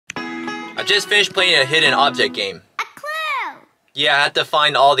I just finished playing a hidden object game. A clue! Yeah, I had to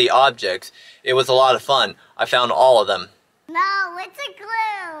find all the objects. It was a lot of fun. I found all of them. No, it's a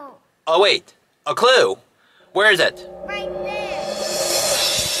clue. Oh wait, a clue. Where is it? Right there.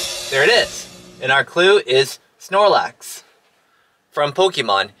 There it is. And our clue is Snorlax. From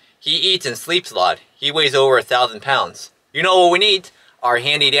Pokemon. He eats and sleeps a lot. He weighs over 1,000 pounds. You know what we need? Our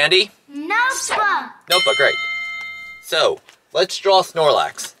handy dandy Notebook. notebook, right. So, let's draw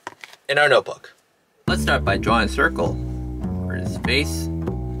Snorlax in our notebook. Let's start by drawing a circle for his face,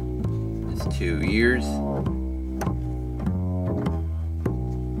 his 2 ears,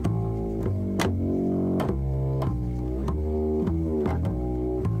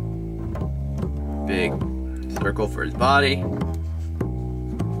 big circle for his body, his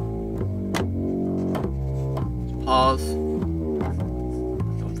paws,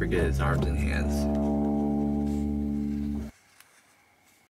 don't forget his arms and hands.